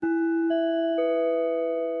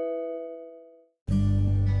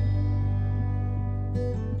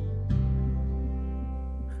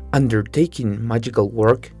Undertaking magical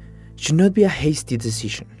work should not be a hasty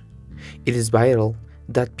decision. It is vital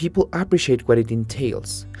that people appreciate what it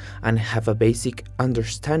entails and have a basic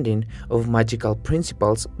understanding of magical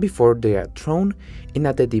principles before they are thrown in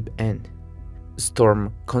at the deep end.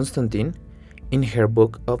 Storm Constantine, in her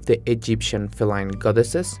book of the Egyptian feline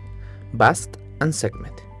goddesses, Bastet and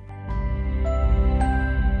Sekhmet.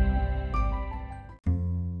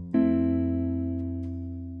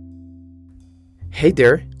 Hey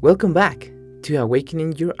there, welcome back to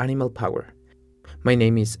Awakening Your Animal Power. My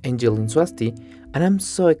name is Angel Inswasti, and I'm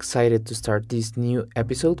so excited to start this new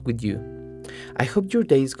episode with you. I hope your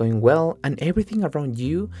day is going well and everything around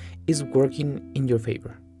you is working in your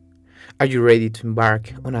favor. Are you ready to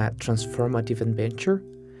embark on a transformative adventure?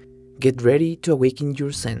 Get ready to awaken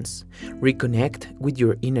your sense, reconnect with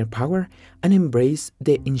your inner power, and embrace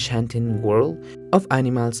the enchanting world of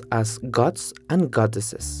animals as gods and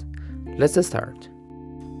goddesses. Let's start.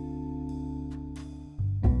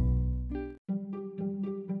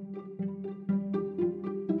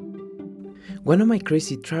 One of my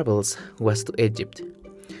crazy travels was to Egypt.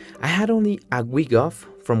 I had only a week off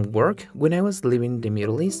from work when I was leaving the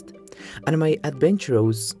Middle East, and my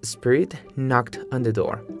adventurous spirit knocked on the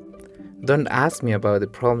door. Don't ask me about the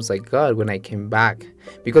problems I got when I came back,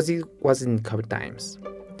 because it was in COVID times.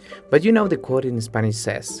 But you know the quote in Spanish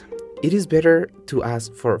says, "It is better to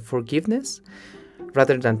ask for forgiveness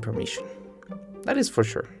rather than permission." That is for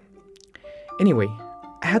sure. Anyway,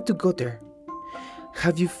 I had to go there.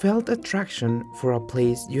 Have you felt attraction for a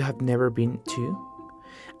place you have never been to?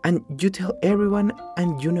 And you tell everyone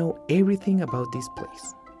and you know everything about this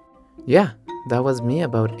place? Yeah, that was me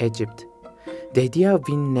about Egypt. The idea of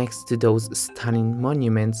being next to those stunning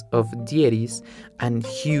monuments of deities and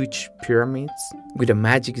huge pyramids with a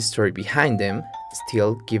magic story behind them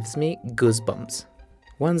still gives me goosebumps.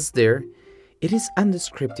 Once there, it is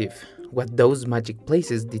undescriptive what those magic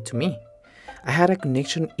places did to me. I had a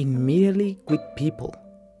connection immediately with people,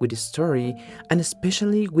 with a story, and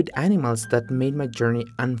especially with animals that made my journey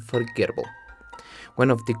unforgettable.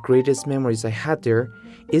 One of the greatest memories I had there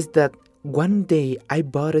is that one day I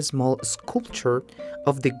bought a small sculpture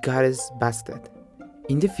of the goddess Bastet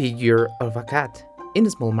in the figure of a cat in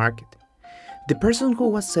a small market. The person who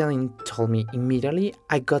was selling told me immediately,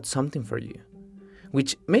 "I got something for you,"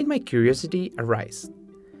 which made my curiosity arise.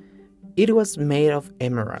 It was made of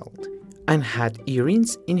emerald and had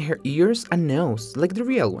earrings in her ears and nose like the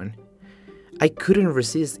real one. I couldn't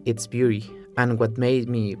resist its beauty, and what made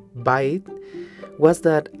me buy it was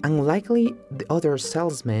that, unlikely the other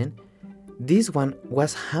salesman, this one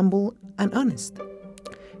was humble and honest.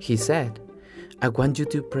 He said, "I want you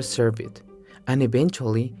to preserve it and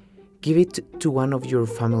eventually give it to one of your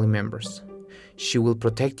family members. She will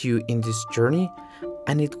protect you in this journey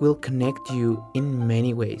and it will connect you in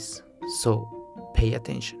many ways. So pay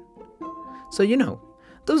attention." So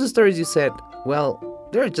those stories you said, well,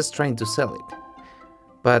 they're just trying to sell it.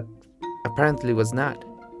 But apparently it was not.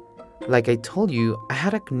 Like I told you, I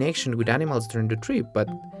had a connection with animals during the trip, but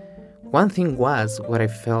one thing was what I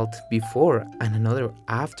felt before and another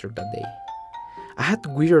after that day. I had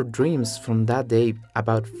weird dreams from that day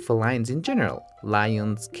about felines in general,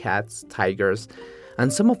 lions, cats, tigers,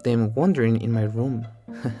 and some of them wandering in my room.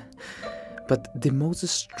 But the most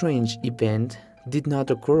strange event did not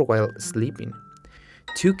occur while sleeping.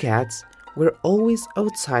 2 cats were always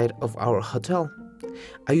outside of our hotel.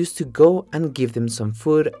 I used to go and give them some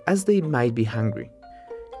food as they might be hungry.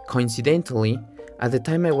 Coincidentally, at the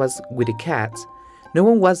time I was with the cats, no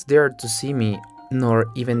one was there to see me, nor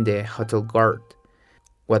even the hotel guard.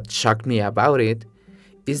 What shocked me about it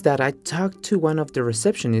is that I talked to one of the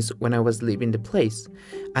receptionists when I was leaving the place,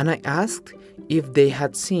 and I asked if they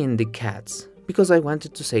had seen the cats, because I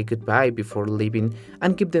wanted to say goodbye before leaving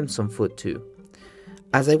and give them some food too.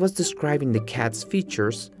 As I was describing the cat's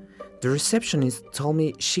features, the receptionist told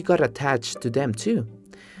me she got attached to them too,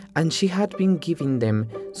 and she had been giving them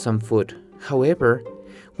some food. However,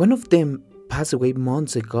 one of them passed away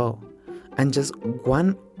months ago, and just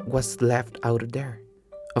one was left out there.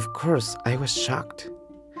 Of course, I was shocked,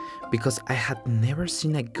 because I had never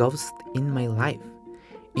seen a ghost in my life,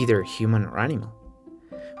 either human or animal.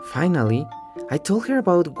 Finally, I told her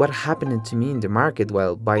about what happened to me in the market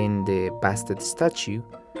while buying the Bastet statue,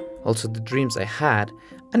 also the dreams I had,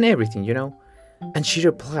 and everything, And she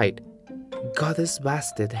replied, "Goddess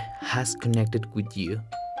Bastet has connected with you."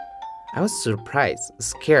 I was surprised,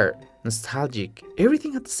 scared, nostalgic,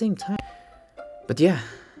 everything at the same time. But yeah,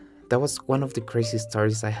 that was one of the crazy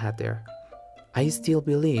stories I had there. I still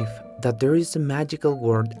believe that there is a magical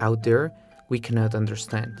world out there we cannot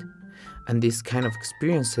understand, And these kind of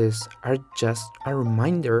experiences are just a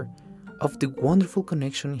reminder of the wonderful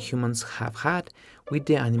connection humans have had with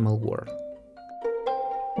the animal world.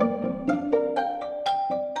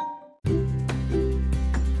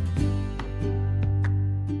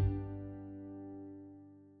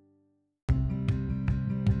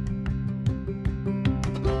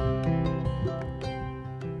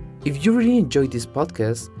 If you really enjoyed this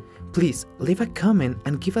podcast, please leave a comment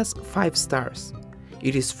and give us 5 stars.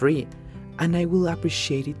 It is free and I will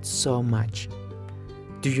appreciate it so much.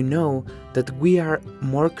 Do you know that we are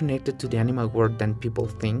more connected to the animal world than people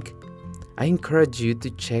think? I encourage you to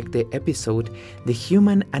check the episode The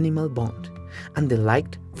Human-Animal Bond and the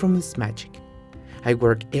light from its magic. I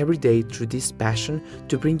work every day through this passion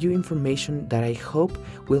to bring you information that I hope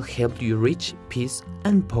will help you reach peace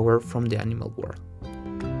and power from the animal world.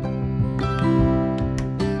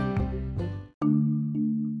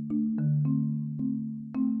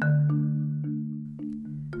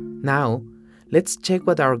 Now, let's check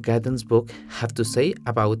what our guidance book have to say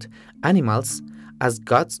about animals as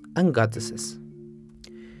gods and goddesses.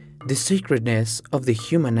 The sacredness of the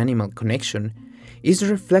human-animal connection is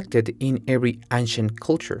reflected in every ancient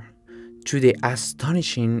culture through the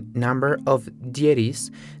astonishing number of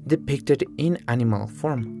deities depicted in animal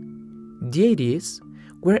form. Deities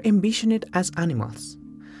were envisioned as animals,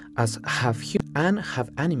 as half human and half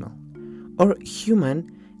animal, or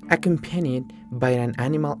human accompanied by an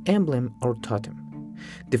animal emblem or totem.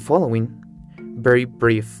 The following, very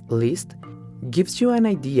brief list gives you an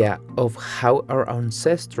idea of how our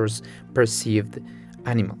ancestors perceived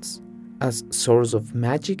animals as source of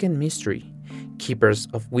magic and mystery, keepers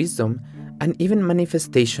of wisdom, and even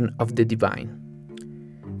manifestation of the divine.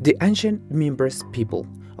 The ancient Mimbres people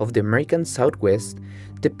of the American Southwest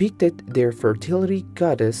depicted their fertility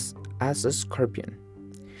goddess as a scorpion.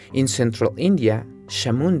 In central India,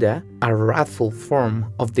 Chamunda, a wrathful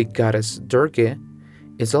form of the goddess Durga,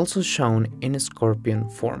 is also shown in a scorpion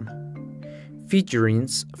form.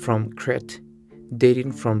 Figurines from Crete,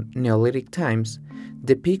 dating from Neolithic times,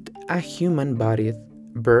 depict a human-bodied,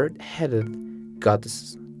 bird-headed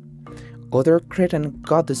goddess. Other Cretan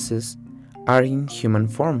goddesses are in human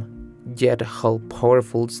form, yet hold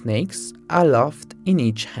powerful snakes aloft in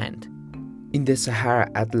each hand. In the Sahara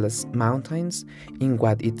Atlas Mountains, in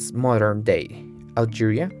what is modern-day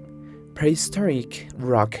Algeria, prehistoric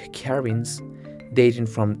rock carvings dating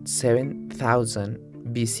from 7000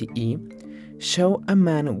 BCE show a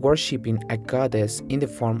man worshipping a goddess in the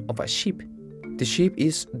form of a sheep. The sheep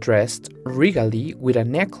is dressed regally with a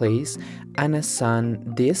necklace and a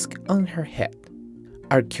sun disk on her head.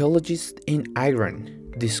 Archaeologists in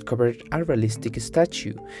Iran discovered a realistic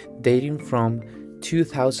statue dating from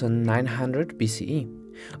 2900 BCE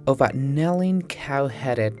of a kneeling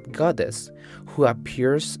cow-headed goddess who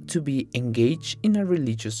appears to be engaged in a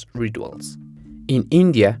religious rituals. In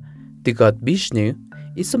India, the god Vishnu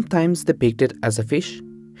is sometimes depicted as a fish.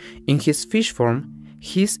 In his fish form,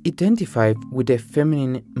 he is identified with the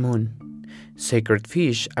feminine moon. Sacred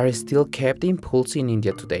fish are still kept in pools in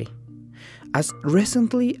India today. As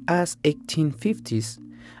recently as 1850s,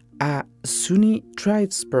 a Sunni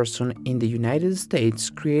tribesperson in the United States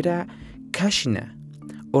created a kashina,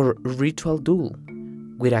 or ritual doll,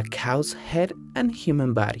 with a cow's head and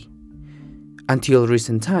human body. Until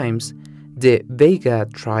recent times, the Vega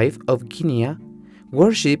tribe of Guinea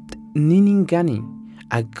worshipped Niningani,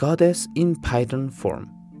 a goddess in python form.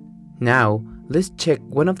 Now, let's check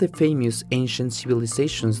one of the famous ancient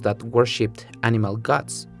civilizations that worshipped animal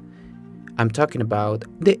gods. I'm talking about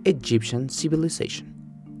the Egyptian civilization.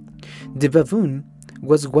 The baboon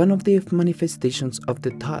was one of the manifestations of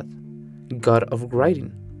the Thoth, god of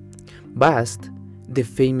writing. Bast, the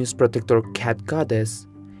famous protector cat goddess,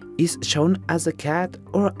 is shown as a cat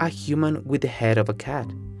or a human with the head of a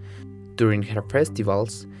cat. During her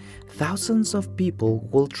festivals, thousands of people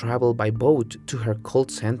will travel by boat to her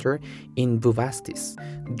cult center in Bubastis,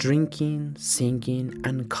 drinking, singing,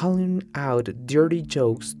 and calling out dirty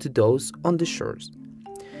jokes to those on the shores.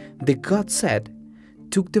 The god said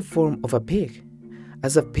took the form of a pig.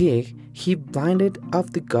 As a pig, he blinded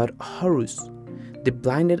of the god Horus. The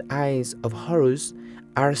blinded eyes of Horus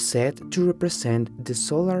are said to represent the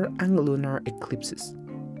solar and lunar eclipses.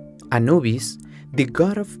 Anubis, the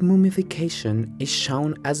god of mummification, is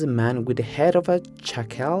shown as a man with the head of a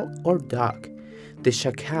chacal or dog. The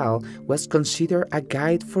chacal was considered a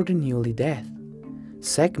guide for the newly dead.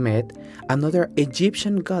 Sekhmet, another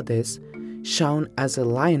Egyptian goddess, shown as a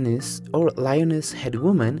lioness or lioness head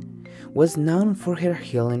woman, was known for her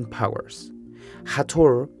healing powers.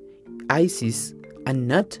 Hathor, Isis, and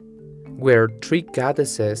Nut were three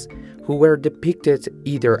goddesses who were depicted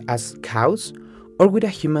either as cows or with a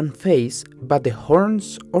human face but the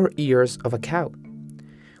horns or ears of a cow.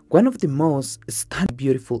 One of the most stunning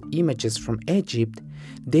beautiful images from Egypt,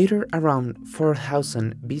 dated around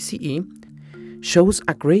 4000 BCE, shows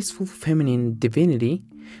a graceful feminine divinity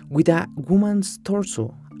with a woman's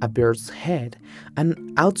torso, a bird's head,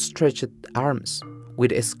 and outstretched arms,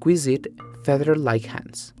 with exquisite feather-like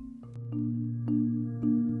hands.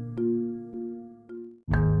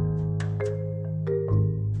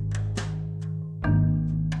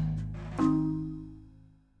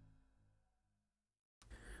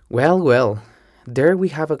 Well, there we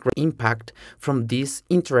have a great impact from this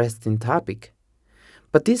interesting topic.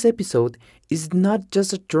 But this episode is not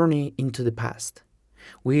just a journey into the past.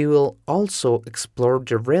 We will also explore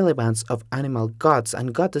the relevance of animal gods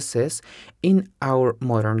and goddesses in our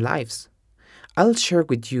modern lives. I'll share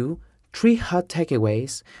with you 3 hot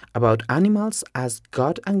takeaways about animals as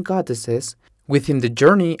god and goddesses within the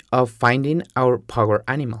journey of finding our power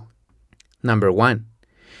animal. Number 1.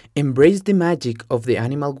 Embrace the magic of the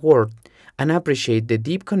animal world and appreciate the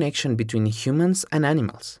deep connection between humans and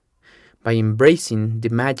animals. By embracing the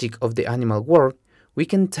magic of the animal world, we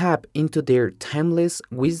can tap into their timeless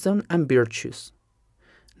wisdom and virtues.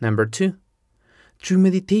 Number 2. Through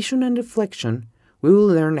meditation and reflection, we will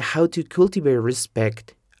learn how to cultivate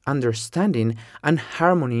respect, understanding, and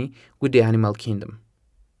harmony with the animal kingdom.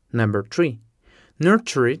 Number 3.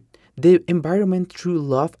 Nurture the environment through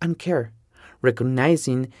love and care,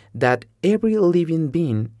 recognizing that every living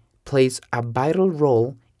being plays a vital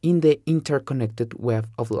role in the interconnected web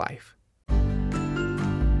of life.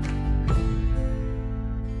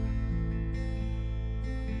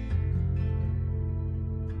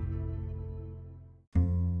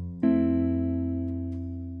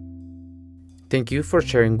 Thank you for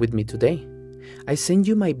sharing with me today. I send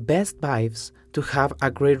you my best vibes to have a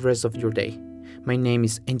great rest of your day. My name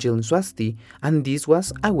is Angel Swasti, and this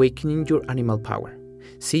was Awakening Your Animal Power.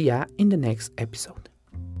 See ya in the next episode.